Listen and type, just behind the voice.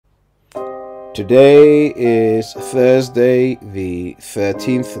Today is Thursday, the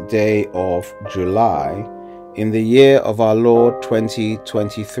 13th day of July, in the year of our Lord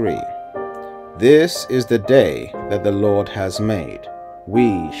 2023. This is the day that the Lord has made.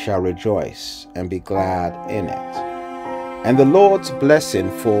 We shall rejoice and be glad in it. And the Lord's blessing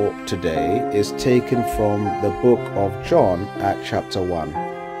for today is taken from the book of John at chapter 1.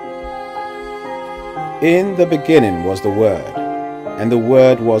 In the beginning was the Word, and the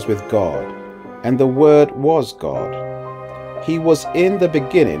Word was with God, and the Word was God. He was in the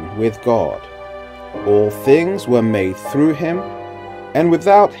beginning with God. All things were made through him, and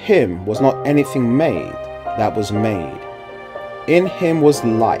without him was not anything made that was made. In him was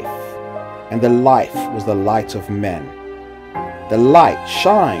life, and the life was the light of men. The light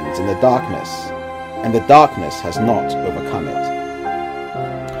shines in the darkness, and the darkness has not overcome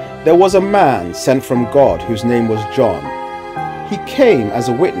it. There was a man sent from God whose name was John. He came as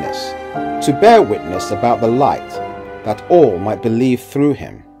a witness, to bear witness about the light, that all might believe through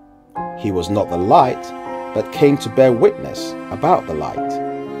him. He was not the light, but came to bear witness about the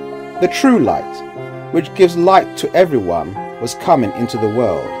light. The true light, which gives light to everyone, was coming into the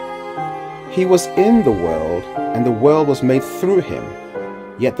world. He was in the world, and the world was made through him,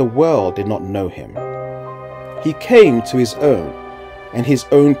 yet the world did not know him. He came to his own, and his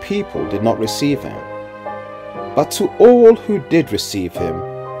own people did not receive him. But to all who did receive him,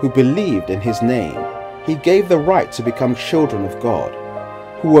 who believed in his name, he gave the right to become children of God,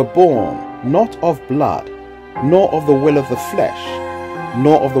 who were born not of blood, nor of the will of the flesh,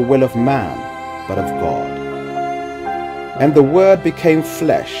 nor of the will of man, but of God. And the Word became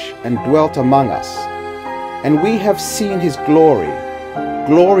flesh and dwelt among us, and we have seen his glory,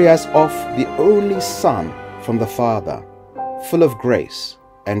 glory as of the only Son from the Father, full of grace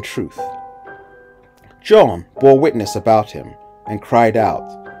and truth. John bore witness about him and cried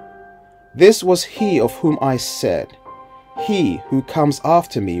out, "This was he of whom I said, He who comes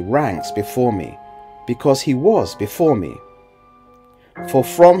after me ranks before me, because he was before me. For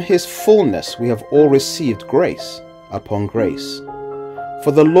from his fullness we have all received grace upon grace.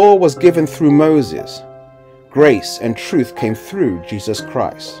 For the law was given through Moses, grace and truth came through Jesus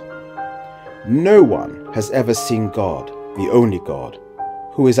Christ. No one has ever seen God, the only God,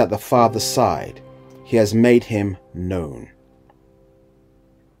 who is at the Father's side. He has made him known."